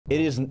It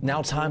is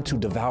now time to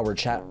devour,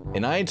 chat.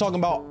 And I ain't talking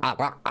about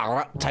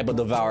type of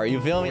devour, you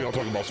feel me? We're not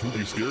talking about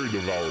spooky, scary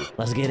Devour.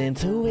 Let's get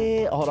into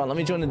it. Hold on, let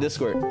me join the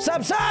Discord.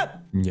 Sup?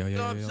 Yo.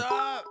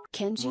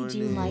 Kenji, do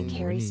you like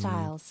Harry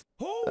Styles?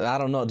 I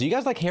don't know. Do you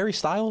guys like Harry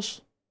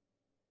Styles?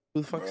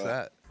 Who the fuck's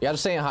that? You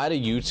guys saying hi to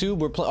YouTube?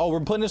 We're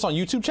putting this on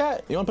YouTube,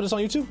 chat? You want to put this on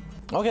YouTube?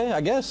 Okay,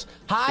 I guess.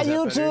 Hi,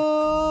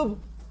 YouTube!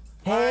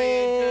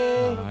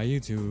 Hey! Hi,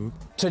 YouTube.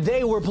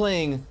 Today we're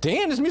playing...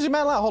 Damn, this music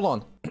mad loud. Hold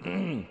on.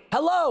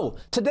 Hello!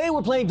 Today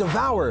we're playing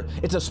Devour.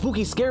 It's a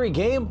spooky, scary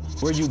game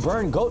where you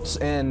burn goats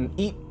and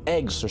eat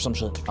eggs or some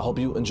shit. I hope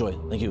you enjoy.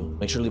 Thank you.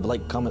 Make sure to leave a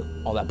like, comment,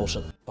 all that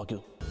bullshit. Fuck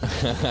you.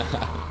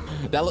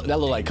 that look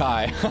like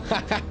Kai.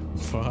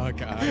 Fuck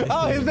Kai.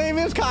 Oh, his name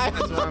is Kai.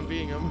 That's why I'm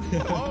being him.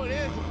 Oh, it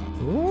is.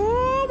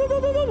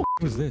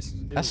 Who's this?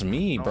 That's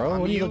me, bro.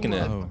 What are you looking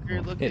at?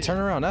 Yeah, turn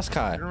around. That's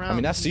Kai. I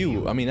mean, that's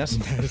you. I mean, that's...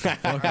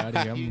 Fuck out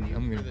of here.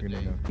 I'm gonna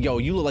know. Yo,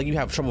 you look like you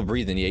have trouble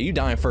breathing. Yeah, you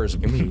dying first.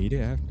 Let me eat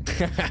it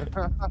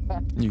after.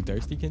 You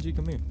thirsty, Kenji?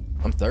 Come here.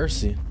 I'm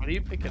thirsty. How do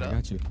you pick it up? I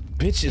got you.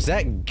 Bitch, is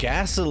that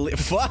gasoline?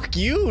 Fuck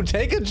you.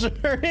 Take a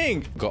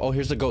drink. Go. Oh,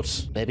 here's the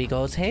goats. Baby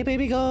goats. Hey,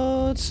 baby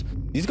goats.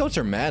 These goats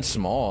are mad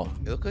small.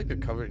 They look like they're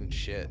covered in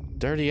shit.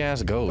 Dirty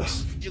ass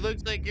goats. It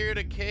looks like you're in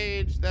a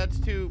cage. That's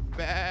too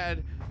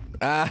bad.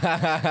 Oh,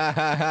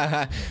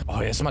 yeah,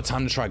 it's my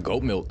time to try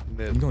goat milk.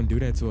 You gonna do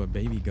that to a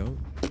baby goat?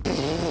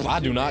 I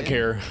do not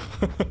care.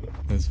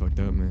 That's fucked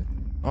up, man.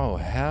 Oh,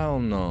 hell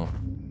no.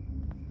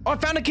 Oh, I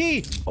found a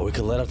key. Oh, we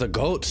could let up the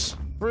goats.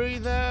 Free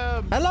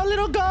them. Hello,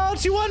 little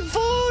goats. You want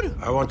food?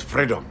 I want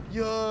freedom.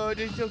 Yo,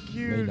 they're so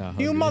cute.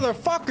 You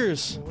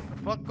motherfuckers.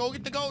 Fuck, go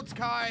get the goats,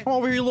 Kai. Come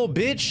over here, you little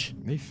bitch.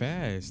 They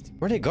fast.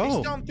 Where'd they They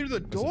go? stomped through the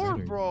door,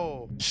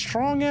 bro.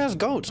 Strong ass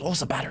goats. Oh,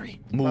 it's a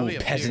battery. Move, Probably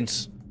up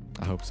peasants.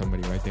 I hope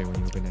somebody right there when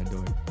you open that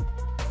door.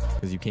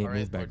 Because you can't All right,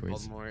 move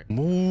backwards. Voldemort.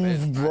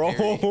 Move,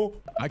 bro.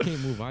 I can't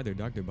move either.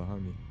 Doctor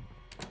behind me.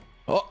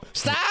 Oh,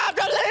 stop!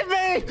 Don't leave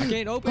me! I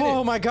can't open it.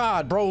 Oh my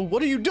god, bro.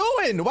 What are you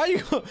doing? Why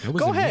you...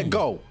 Go ahead,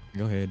 go.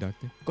 Go ahead,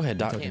 Doctor. Go ahead,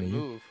 Doc. I'm talking Can't to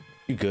you. move.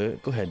 You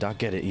good? Go ahead, Doc.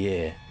 Get it.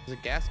 Yeah. There's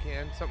a gas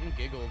can. Something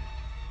giggled.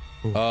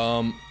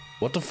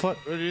 What the fuck?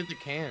 What is the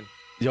can?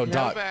 Yo, Now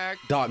Doc. back.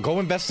 Doc, go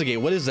investigate.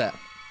 What is that?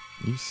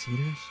 You see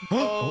that shit?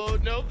 Oh,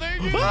 no,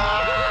 thank you.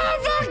 Ah,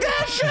 fuck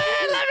that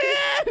shit! Let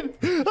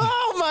me in!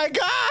 Oh my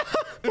god!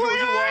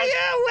 Where are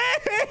you?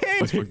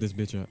 Let's Wait! fuck this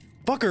bitch up.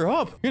 Fuck her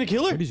up. You're gonna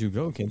kill her? Where did you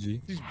go,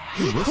 Kenji?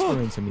 You're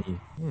whispering to me.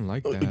 I don't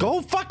like that.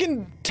 Go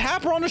fucking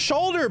tap her on the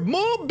shoulder.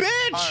 Move,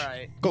 bitch! All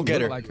right. Go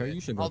get her. Like her.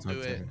 You should go I'll talk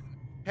do to it. her.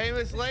 Hey,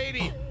 Miss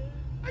Lady.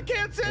 I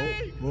can't see.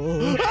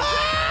 Whoa.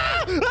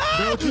 Ah!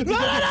 Ah!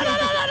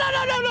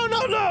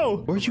 No!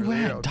 Where you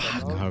at,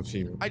 Doc? I hope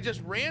she. I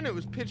just ran. It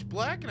was pitch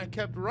black, and I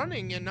kept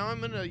running, and now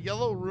I'm in a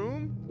yellow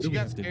room. She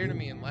got scared of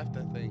me and left,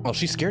 I think. Oh,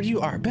 she's scared of you?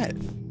 Alright, bet.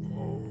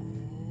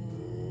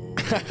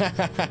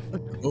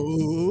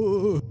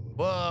 Oh.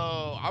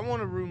 Whoa, I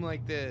want a room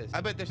like this.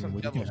 I bet there's some Well,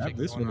 you devil can have shit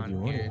this going one if you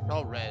on want here. it. It's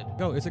all red.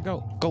 Go, it's a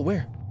go. Go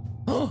where?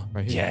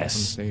 Right here. Yes. On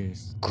the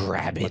stairs.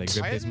 Grab But I it.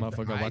 grip Why this isn't the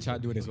motherfucker. Watch how I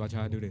do this. Watch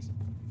how I do this.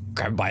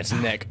 Grab it by its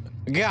neck.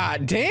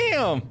 God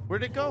damn!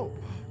 Where'd it go?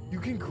 You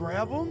can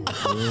grab them?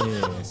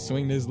 Yeah.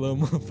 Swing this little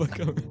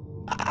motherfucker.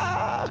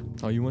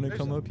 Oh, you want to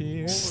come up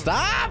here?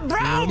 Stop,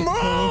 bro!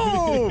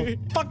 Move!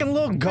 Fucking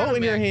little goat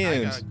in your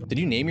hands. Did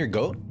you name your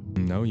goat?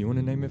 No, you want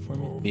to name it for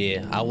me?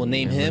 Yeah, I will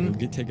name him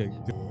Take a.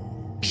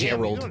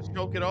 Gerald.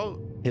 Choke it out.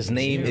 His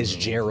name is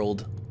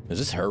Gerald. Is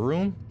this her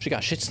room? She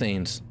got shit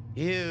stains.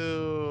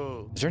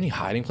 Ew. Is there any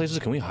hiding places?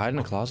 Can we hide in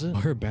the closet?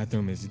 Her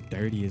bathroom is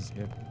dirty as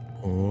hell.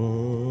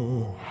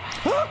 Oh.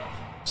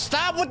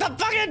 Stop with the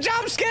fucking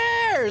jump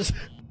scares!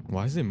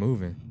 Why is it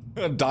moving?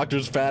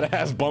 Doctor's fat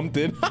ass bumped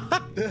in.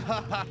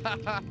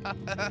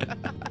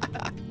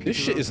 This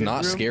shit is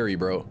not scary,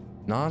 bro.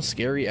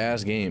 Non-scary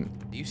ass game.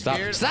 You Stop.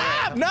 scared?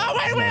 Stop! No,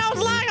 wait, I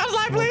was lying,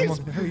 please!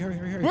 Come on,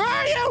 hurry. Where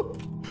are you?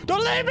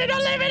 Don't leave me,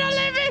 don't leave me, don't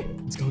leave me!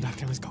 Let's go,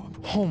 Doctor, let's go.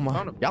 Oh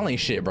my, y'all ain't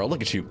shit, bro.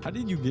 Look at you. How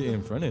did you get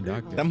in front of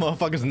Doctor? That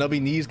motherfucker's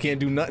nubby knees can't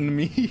do nothing to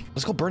me.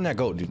 Let's go burn that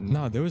goat, dude.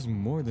 Nah, there was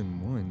more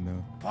than one,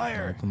 though.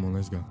 Fire. Right, come on,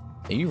 let's go.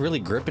 And you really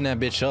gripping that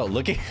bitch up.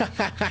 Look at,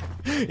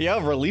 yo,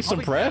 release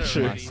some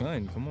pressure. My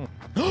son, come on.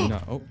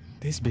 Oh,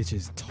 this bitch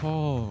is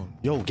tall.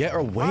 Yo, get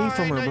away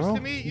from her, nice bro.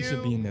 to meet You you.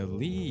 should be in the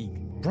league.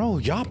 Bro,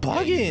 y'all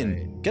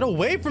bugging. Get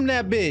away from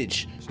that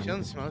bitch. She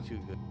doesn't smell too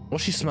good.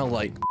 What she smell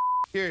like?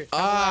 Here.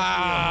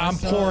 Ah, I'm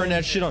pouring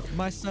that shit on.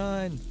 My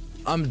son.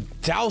 I'm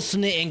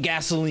dousing it in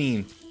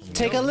gasoline.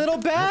 Take a little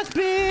bath,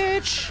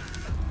 bitch.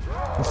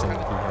 You should be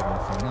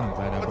having fun. I'm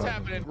glad I What's brought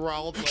happening?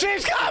 Growled.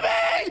 She's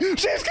coming!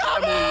 She's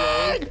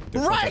coming!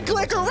 Right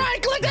click her,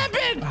 right click that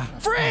bitch! You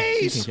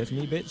Freeze! can't catch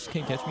me, bitch.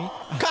 Can't catch me.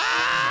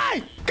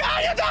 Kai!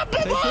 Kai, you don't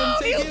him, move!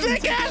 take You him,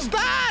 thick take ass him.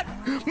 thought!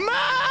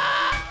 Ma!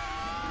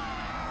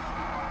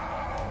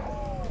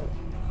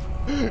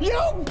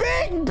 You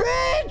big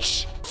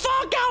bitch!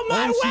 Fuck out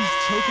my way!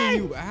 She's choking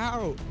you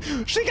out.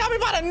 She got me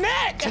by the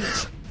neck!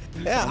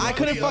 Yeah, I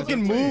couldn't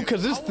fucking move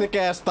because this thick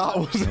ass thought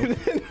was in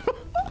it.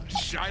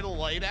 Shine a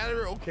light at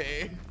her?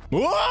 Okay.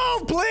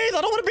 Whoa, please!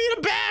 I don't want to be in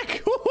the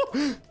back!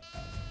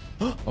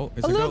 Oh,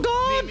 it's A little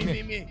goat.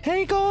 Me.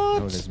 Hey, Oh, goat.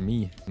 that's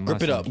me.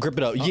 Grip it up. Grip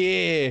it up.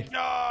 Yeah.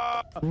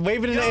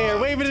 Wave it in the air.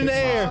 Wave it in the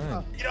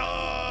air.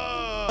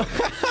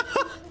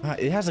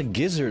 It has a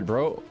gizzard,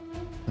 bro.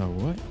 Oh,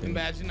 what?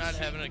 Imagine not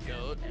having a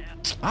goat.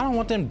 I don't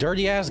want them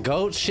dirty ass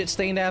goats, shit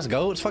stained ass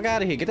goats. Fuck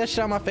out of here. Get that shit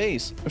out of my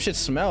face. Them shit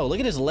smell. Look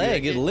at his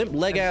leg. His limp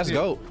leg ass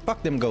goat.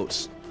 Fuck them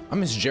goats. I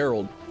miss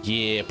Gerald.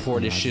 Yeah, pour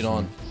this shit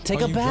on.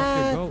 Take a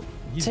bath.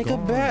 Take a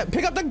bath.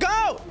 Pick up the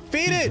goat.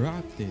 Feed it.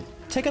 Dropped it.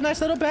 Take a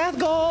nice little bath,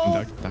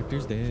 goat.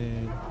 Doctor's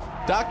dead.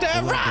 Doctor,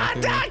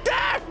 run, doctor.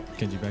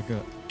 Kenji, back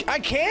up. I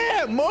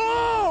can't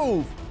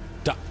move.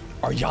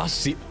 Are y'all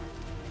see?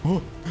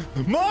 Move,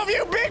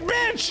 you big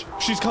bitch.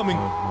 She's coming.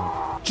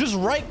 Just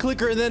right click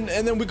her and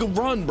then we could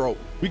run, bro.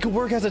 We could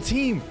work as a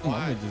team. I'm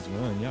gonna just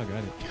run. Y'all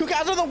got it. You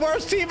guys are the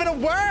worst team in the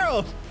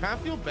world. I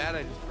feel bad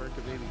I just burnt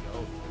a baby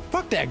goat.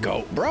 Fuck that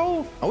goat,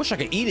 bro. I wish I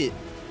could eat it.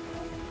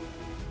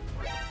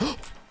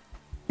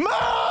 Move!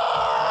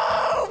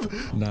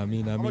 Not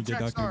me. a Get track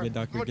doctor. star. Get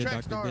doctor. I'm a Get track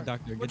doctor. star. Get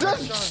doctor. Get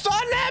Just doctor.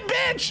 stun that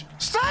bitch!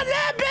 Stun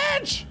that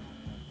bitch!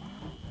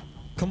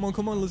 Come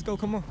on. Let's go.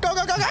 Come on. Go!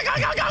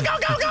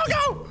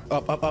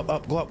 Up.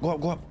 Go up.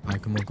 All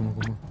right, come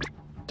on.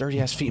 Dirty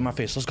ass feet in my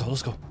face. Let's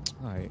go.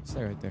 All right,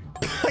 stay right there.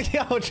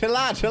 Yo, chill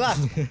out.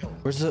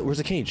 Where's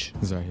the cage?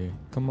 It's right here.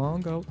 Come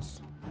on,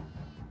 goats.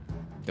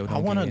 Yo, I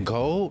don't want get a in.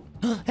 goat.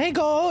 Hey,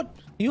 goat.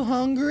 You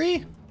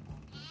hungry?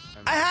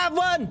 I have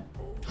one.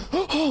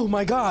 Oh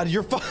my God,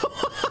 you're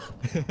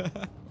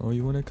Oh,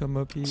 you wanna come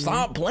up here?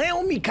 Stop playing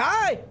with me,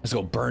 Kai. Let's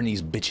go burn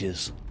these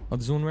bitches. Oh,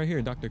 there's one right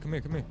here, doctor. Come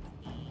here.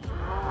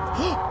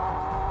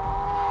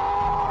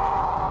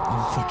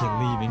 I'm fucking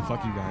leaving.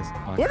 Fuck you guys.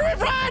 Oh, Where do we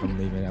run? I'm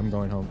leaving. I'm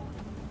going home.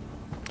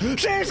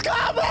 She's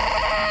coming!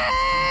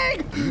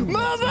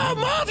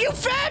 Move, you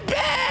fat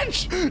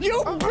bitch!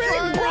 You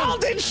big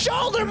balding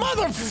shoulder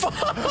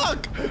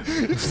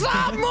motherfucker!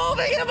 Stop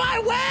moving in my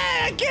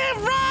way! I can't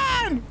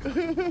run!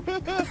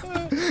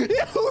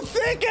 You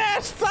thick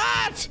ass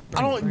thought!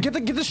 I don't get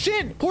the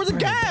shit! Pour the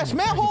gas,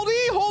 man! Hold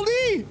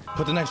E!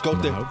 Put the next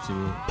goat there.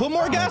 Put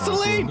more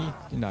gasoline!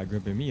 You're not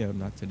gripping me up,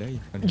 not today.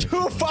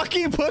 You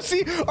fucking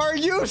pussy! Are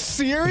you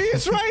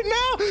serious right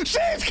now?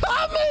 She's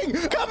coming!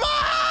 Come on!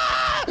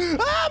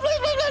 Ah,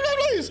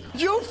 please!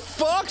 You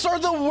fucks are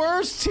the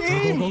worst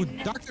team! Go,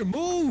 doctor,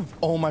 move!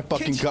 Oh my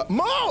fucking God.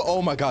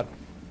 Oh my God.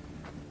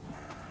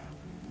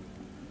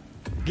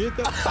 Get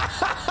the...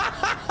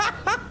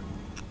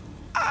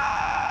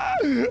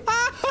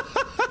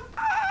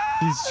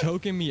 He's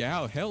choking me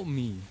out. Help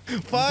me.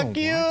 Fuck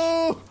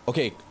you!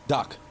 Okay,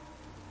 Doc.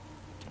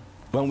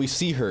 When we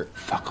see her...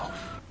 Fuck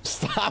off.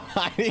 Stop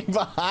hiding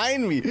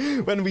behind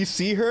me. When we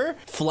see her,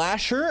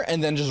 flash her,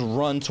 and then just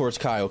run towards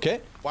Kai, okay?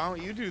 Why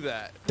don't you do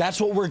that? That's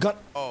what we're gonna...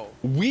 Oh.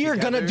 We are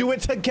gonna do it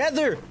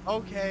together!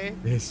 Okay.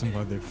 This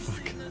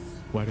motherfucker.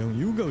 Why don't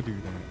you go do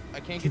that? I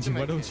can't get the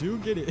Why don't you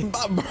get it?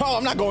 Bro,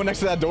 I'm not going next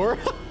to that door.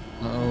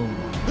 Oh,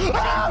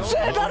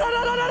 shit!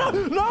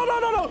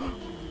 No!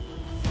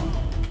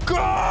 Go!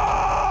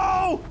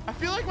 I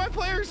feel like my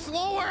player's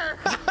slower.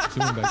 She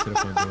went back to the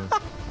front door.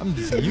 I'm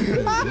just saying, you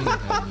could have really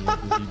had me up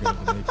if you guys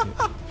would make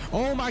it.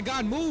 Oh my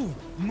God,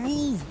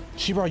 move!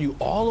 She brought you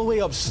all the way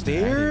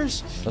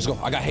upstairs? Let's go,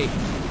 I got hate.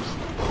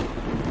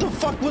 What the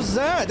fuck was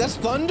that? That's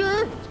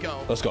thunder?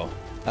 Let's go.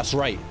 That's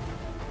right.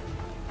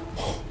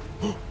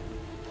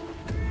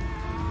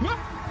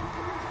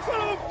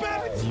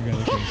 You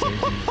gotta come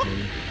save me, buddy.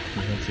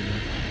 You have to go.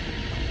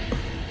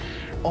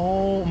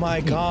 Oh my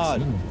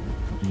God.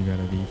 You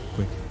gotta leave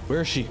quick.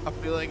 Where is she? I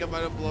feel like I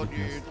might have blown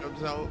your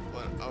eardrums out,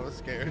 but I was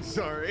scared.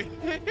 Sorry.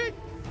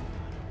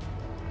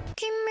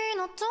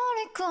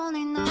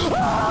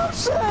 Oh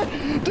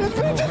shit! This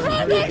bitch is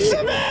right next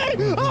to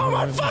me! Oh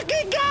my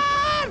fucking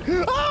God!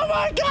 Oh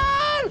my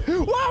God!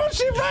 Why was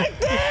she right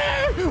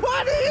there?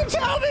 Why didn't you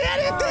tell me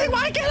anything?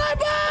 Why can't I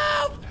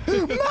move?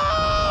 Move!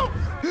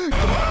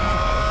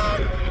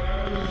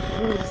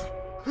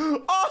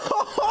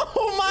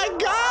 Oh my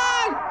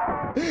God!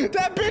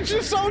 That bitch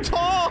is so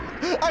tall!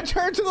 I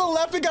turned to the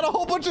left and got a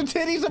whole bunch of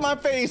titties in my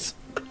face.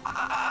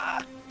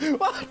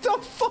 What the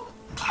fuck?